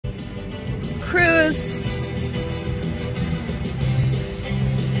Cruise.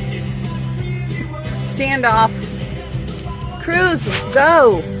 Standoff. Cruise,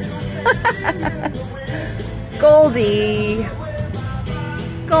 go. Goldie.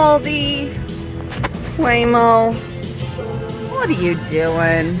 Goldie. Waymo. What are you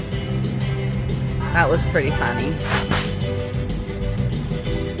doing? That was pretty funny.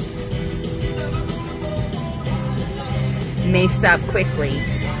 May stop quickly.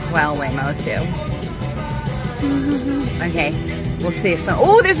 Well, Waymo too. Okay, we'll see if some.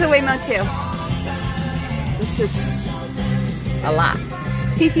 Oh, there's a Waymo too. This is a lot.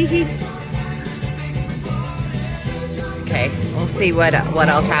 Okay, we'll see what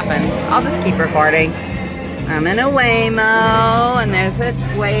else happens. I'll just keep recording. I'm in a Waymo, and there's a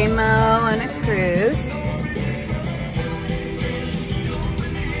Waymo and a Cruise.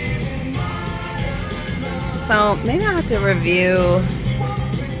 So maybe I'll have to review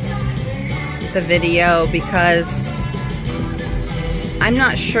the video because I'm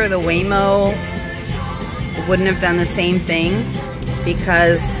not sure the Waymo wouldn't have done the same thing,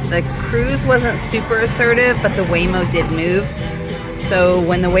 because the Cruise wasn't super assertive, but the Waymo did move. So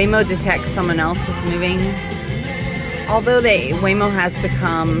when the Waymo detects someone else is moving, although the Waymo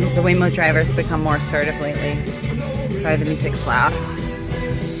Driver has become more assertive lately. Sorry, the music's loud.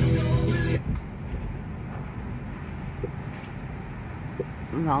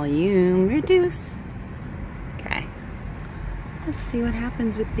 Volume reduce. Okay. Let's see what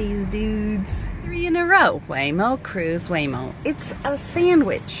happens with these dudes. 3 in a row. Waymo, Cruise, Waymo. It's a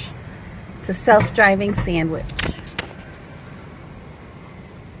sandwich. It's a self-driving sandwich.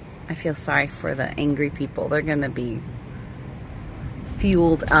 I feel sorry for the angry people. They're gonna be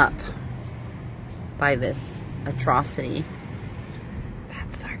fueled up by this atrocity.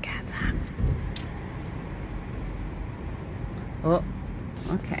 That's sarcasm. Oh,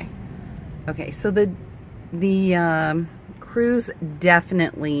 okay. Okay, so the Cruise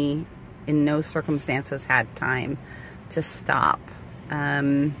definitely in no circumstances had time to stop.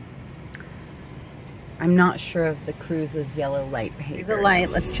 I'm not sure of the Cruise's yellow light behavior. The light,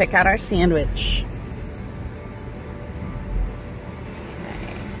 let's check out our sandwich.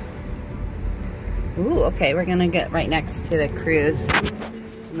 Okay. Ooh, okay, we're gonna get right next to the Cruise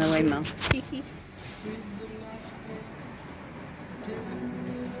and the Waymo.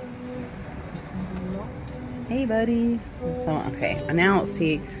 Hey, buddy. So, okay, now let's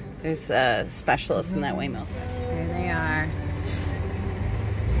see. There's a specialist in that Waymo. There they are.